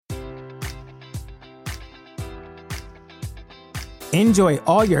Enjoy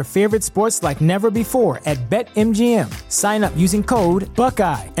all your favorite sports like never before at BetMGM. Sign up using code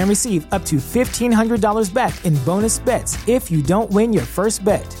Buckeye and receive up to $1,500 back in bonus bets if you don't win your first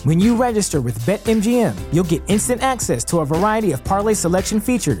bet. When you register with BetMGM, you'll get instant access to a variety of parlay selection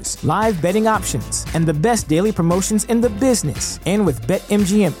features, live betting options, and the best daily promotions in the business. And with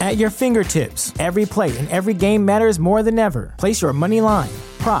BetMGM at your fingertips, every play and every game matters more than ever. Place your money line,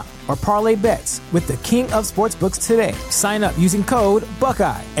 prop, or parlay bets with the king of sportsbooks today. Sign up using code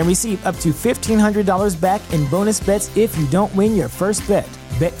Buckeye and receive up to $1,500 back in bonus bets if you don't win your first bet.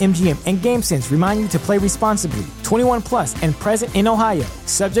 BetMGM and GameSense remind you to play responsibly. 21 plus and present in Ohio,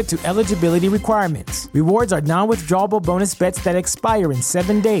 subject to eligibility requirements. Rewards are non-withdrawable bonus bets that expire in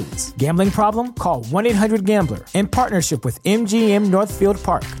 7 days. Gambling problem? Call 1-800-GAMBLER. In partnership with MGM Northfield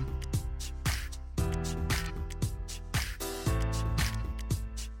Park.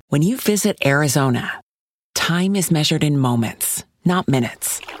 When you visit Arizona, time is measured in moments, not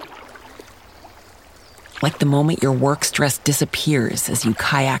minutes. Like the moment your work stress disappears as you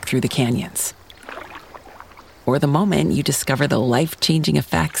kayak through the canyons. Or the moment you discover the life-changing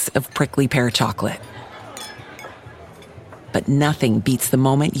effects of prickly pear chocolate. But nothing beats the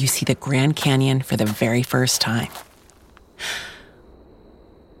moment you see the Grand Canyon for the very first time.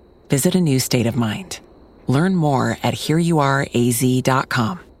 Visit a new state of mind. Learn more at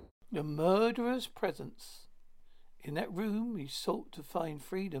hereyouareaz.com. The murderer's presence. In that room he sought to find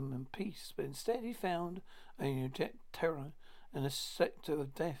freedom and peace, but instead he found a abject terror and a scepter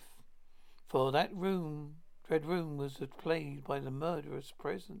of death. For that room, dread room, was plagued by the murderer's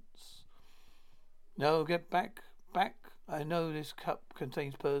presence. No, get back, back. I know this cup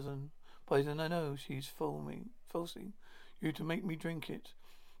contains poison. I know she's forcing you to make me drink it.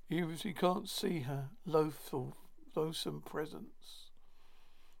 Even if you can't see her loathsome presence.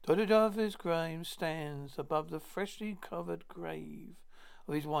 Dr. Jarvis Grimes stands above the freshly covered grave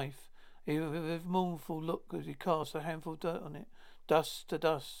of his wife, with a mournful look as he casts a handful of dirt on it. Dust to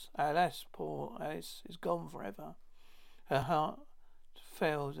dust. Alas, poor Alice is gone forever. Her heart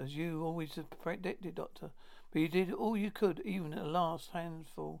fails, as you always predicted, Doctor. But you did all you could, even at the last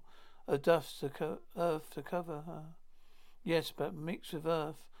handful of dust to earth to cover her. Yes, but mixed with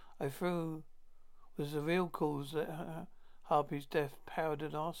earth, I threw was the real cause that her Harpy's death,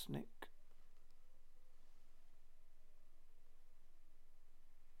 powdered arsenic.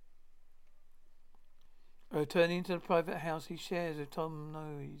 Returning to the private house he shares with Tom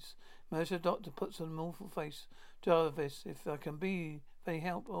Noyes, Mercer Doctor puts on an awful face. Jarvis, if I can be of any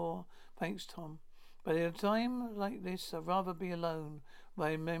help, or thanks, Tom. But at a time like this, I'd rather be alone.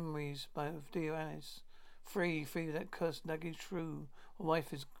 My memories of dear Alice, free of that cursed nagging shrew. My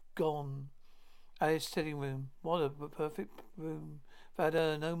wife is gone. Alice's sitting room. What a perfect room. I've had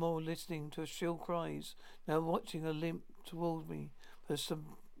her no more listening to her shrill cries, now watching her limp toward me for some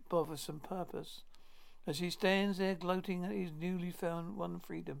bothersome purpose. As she stands there gloating at his newly found won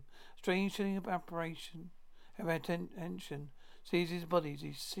freedom, strange feeling of apprehension seizes his body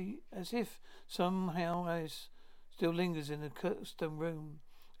as if somehow Alice still lingers in the custom room.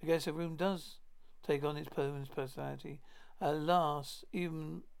 I guess the room does take on its permanent personality. At last,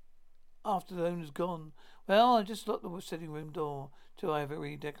 even after the owner's gone. Well, I just locked the sitting room door till I have it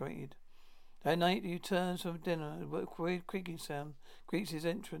redecorated. That night he returns from dinner. A weird creaking sound greets his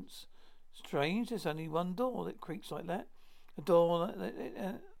entrance. Strange, there's only one door that creaks like that. A door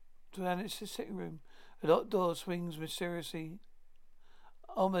to Alice's sitting room. A locked door swings mysteriously,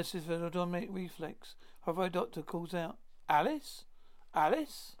 almost as if an automatic reflex. However, Doctor calls out, "Alice?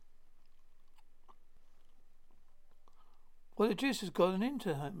 Alice?" What the deuce has gotten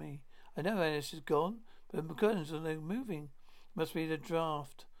into me? I know Alice is gone, but the curtains are no moving. Must be the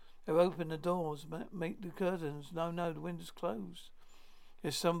draft. They've opened the doors, make the curtains. No, the window's closed.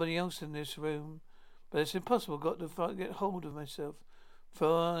 There's somebody else in this room, but it's impossible. Got to get hold of myself.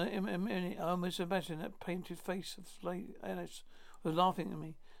 For a minute, I almost imagined that painted face of Alice was laughing at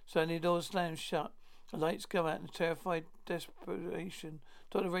me. Suddenly the door slams shut. The lights go out in terrified desperation.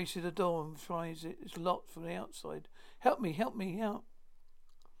 Doctor races the door and tries it. It's locked from the outside. Help me, help.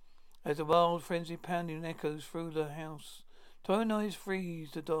 As the wild frenzied pounding echoes through the house, Tom Noyes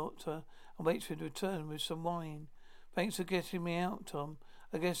frees the doctor and waits for him to return with some wine. Thanks for getting me out, Tom.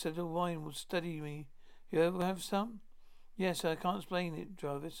 I guess that the wine will steady me. You ever have some? Yes, I can't explain it,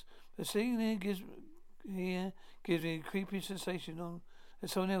 Jarvis. But sitting here gives me a creepy sensation that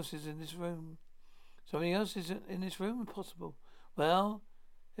someone else is in this room. Somebody else is in this room? Impossible. Well,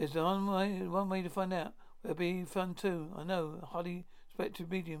 there's one way to find out. It'll be fun too. I know, a highly respected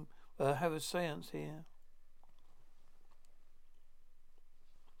medium will have a seance here.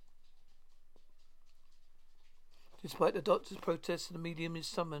 Despite the doctor's protests, the medium is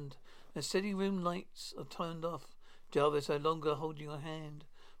summoned. The sitting room lights are turned off. Jarvis no longer holding your hand.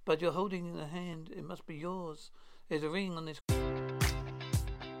 But you're holding a hand. It must be yours. There's a ring on this.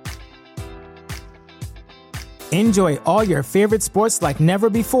 Enjoy all your favorite sports like never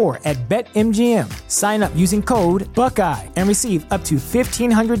before at BetMGM. Sign up using code Buckeye and receive up to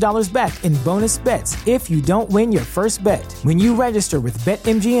 $1,500 back in bonus bets if you don't win your first bet. When you register with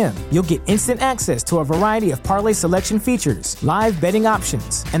BetMGM, you'll get instant access to a variety of parlay selection features, live betting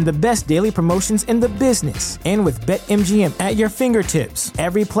options, and the best daily promotions in the business. And with BetMGM at your fingertips,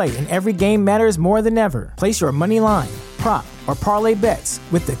 every play and every game matters more than ever. Place your money line, prop, or parlay bets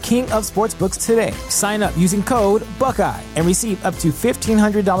with the king of sportsbooks today. Sign up using code Buckeye and receive up to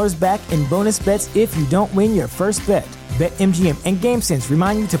 $1,500 back in bonus bets if you don't win your first bet. BetMGM and GameSense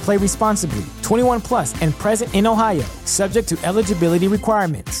remind you to play responsibly. 21 plus and present in Ohio, subject to eligibility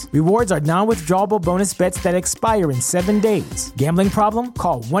requirements. Rewards are non-withdrawable bonus bets that expire in 7 days. Gambling problem?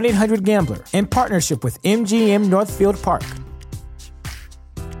 Call 1-800-GAMBLER. In partnership with MGM Northfield Park.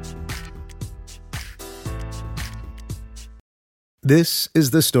 This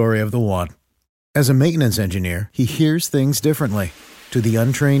is the story of the one. As a maintenance engineer, he hears things differently. To the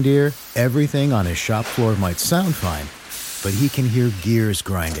untrained ear, everything on his shop floor might sound fine, but he can hear gears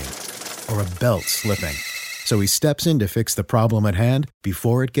grinding or a belt slipping. So he steps in to fix the problem at hand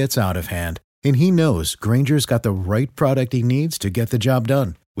before it gets out of hand. And he knows Grainger's got the right product he needs to get the job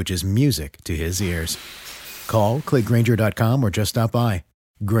done, which is music to his ears. Call, click Grainger.com, or just stop by.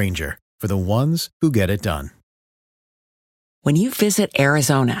 Grainger, for the ones who get it done. When you visit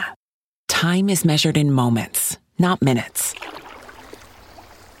Arizona, time is measured in moments, not minutes.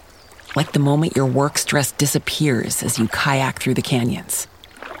 Like the moment your work stress disappears as you kayak through the canyons.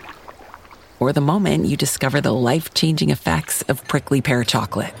 Or the moment you discover the life-changing effects of prickly pear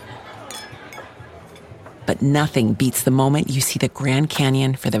chocolate. But nothing beats the moment you see the Grand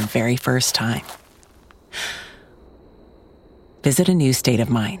Canyon for the very first time. Visit a new state of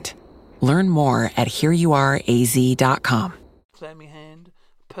mind. Learn more at hereyouareaz.com. Clammy hand,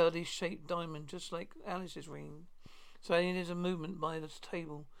 a pearly-shaped diamond just like Alice's ring. Suddenly there's a movement by the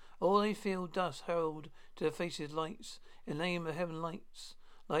table. All they feel dust hurled to their faces, lights. In the name of heaven, lights.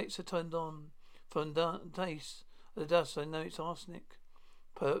 Lights are turned on. From the taste of the dust, I know it's arsenic.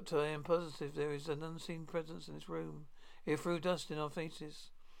 But I am positive there is an unseen presence in this room. It threw dust in our faces.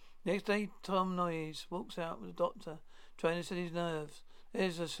 Next day, Tom Noyes walks out with the doctor, trying to set his nerves.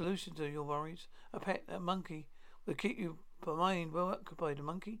 There's a solution to your worries. A pet, a monkey, will keep you mind well occupied. A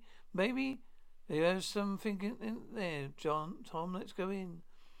monkey? Maybe there's something in there, Tom, let's go in.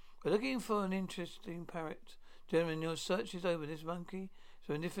 We're looking for an interesting parrot. Gentlemen, your search is over. This monkey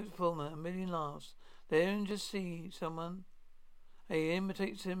so indifferent performer, a million laughs. There and just see someone. He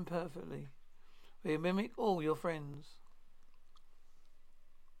imitates him perfectly. We mimic all your friends.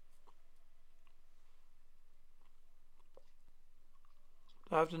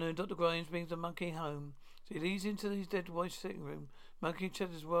 Afternoon, Dr. Grimes brings the monkey home. So he leads into his dead wife's sitting room. Monkey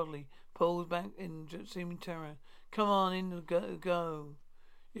chatters wildly, pulls back in seeming terror. Come on in and go.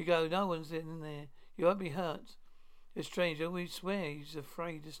 You go, no one's in there. You won't be hurt. It's strange, I always swear he's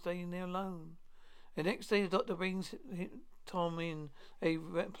afraid to stay in there alone. The next day the doctor brings Tom in.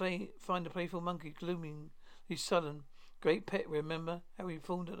 Find a playful monkey, glooming. He's sullen. Great pet, remember how he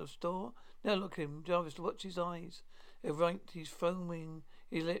formed at the store? Now look at him, Jarvis, watch his eyes. They're right, he's foaming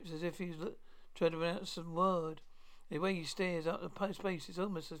his lips as if he's trying to pronounce some word. The way he stares out of space, it's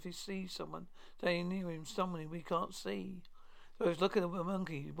almost as if he sees someone standing near him, someone we can't see. So he's looking at the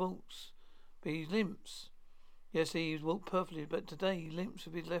monkey, he walks, but he limps. Yes, he's walked perfectly, but today he limps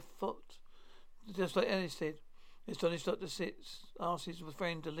with his left foot. Just like Alice said. The astonished doctor asks his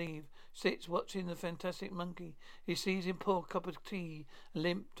friend to leave, sits watching the fantastic monkey. He sees him pour a cup of tea and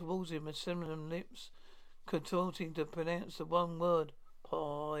limp towards him, with similar lips contorting to pronounce the one word,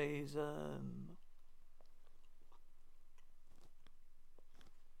 poison.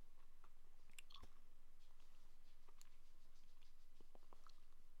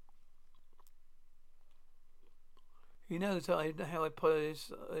 He knows how I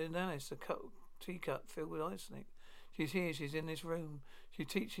poised Alice, teacup filled with arsenic. She's here, she's in this room. She's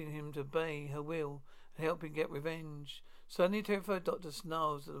teaching him to obey her will and help him get revenge. Suddenly, terrified doctor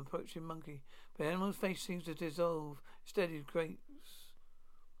snarls at the approaching monkey. The animal's face seems to dissolve. Instead, he grates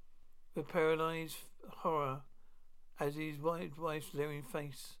with paralyzed horror as his wife's leering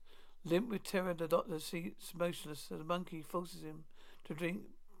face. Limp with terror, the doctor sits motionless as the monkey forces him to drink.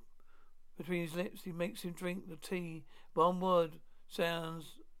 Between his lips, he makes him drink the tea. One word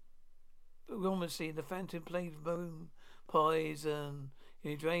sounds ominously in the phantom played room. Poison.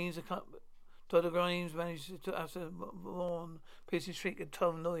 He drains the cup Dr. Grimes managed to utter one piercing shriek and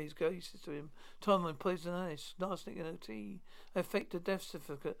Tom Noyes graces to him. Tom and Poison Alice, Narsnick and OT. I faked a death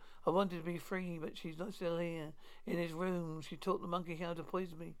certificate. I wanted to be free, but she's not still here. In his room, she taught the monkey how to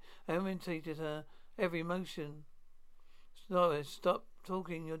poison me. I imitated her every motion. Norris, stop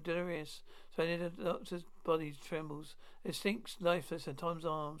talking, you're delirious. So the doctor's body trembles. It sinks lifeless in Tom's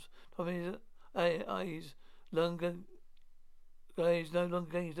arms. Tommy's eyes no longer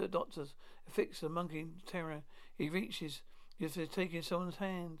gaze at the doctor's. It fixes the monkey in terror. He reaches, as if taking someone's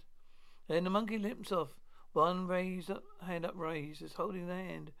hand. Then the monkey limps off. One hand upraised is holding the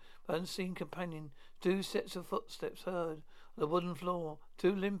hand of an unseen companion. 2 sets of footsteps heard on the wooden floor.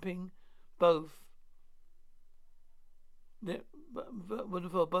 2 limping, both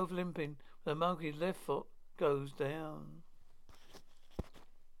limping. The monkey's left foot goes down.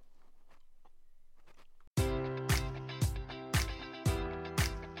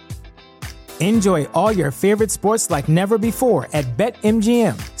 Enjoy all your favorite sports like never before at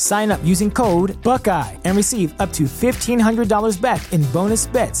BetMGM. Sign up using code Buckeye and receive up to $1,500 back in bonus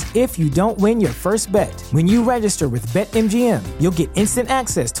bets if you don't win your first bet. When you register with BetMGM, you'll get instant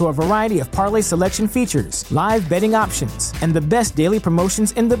access to a variety of parlay selection features, live betting options, and the best daily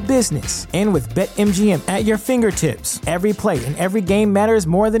promotions in the business. And with BetMGM at your fingertips, every play and every game matters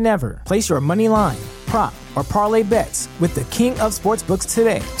more than ever. Place your money line, prop, or parlay bets with the king of sportsbooks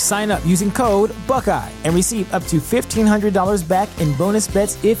today. Sign up using code Buckeye and receive up to $1,500 back in bonus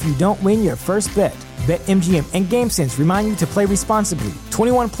bets if you don't win your first bet. BetMGM and GameSense remind you to play responsibly.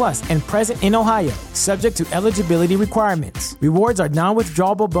 21 plus and present in Ohio, subject to eligibility requirements. Rewards are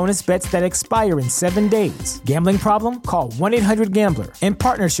non-withdrawable bonus bets that expire in 7 days. Gambling problem? Call 1-800-GAMBLER. In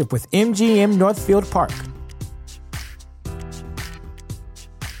partnership with MGM Northfield Park.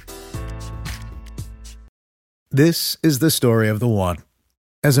 This is the story of the one.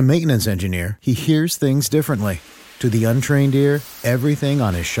 As a maintenance engineer, he hears things differently. To the untrained ear, everything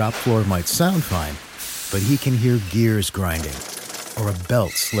on his shop floor might sound fine, but he can hear gears grinding or a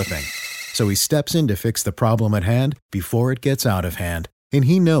belt slipping. So he steps in to fix the problem at hand before it gets out of hand. And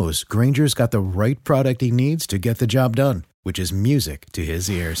he knows Grainger's got the right product he needs to get the job done, which is music to his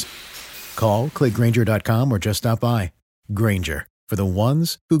ears. Call, click Grainger.com, or just stop by. Grainger, for the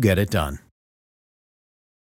ones who get it done.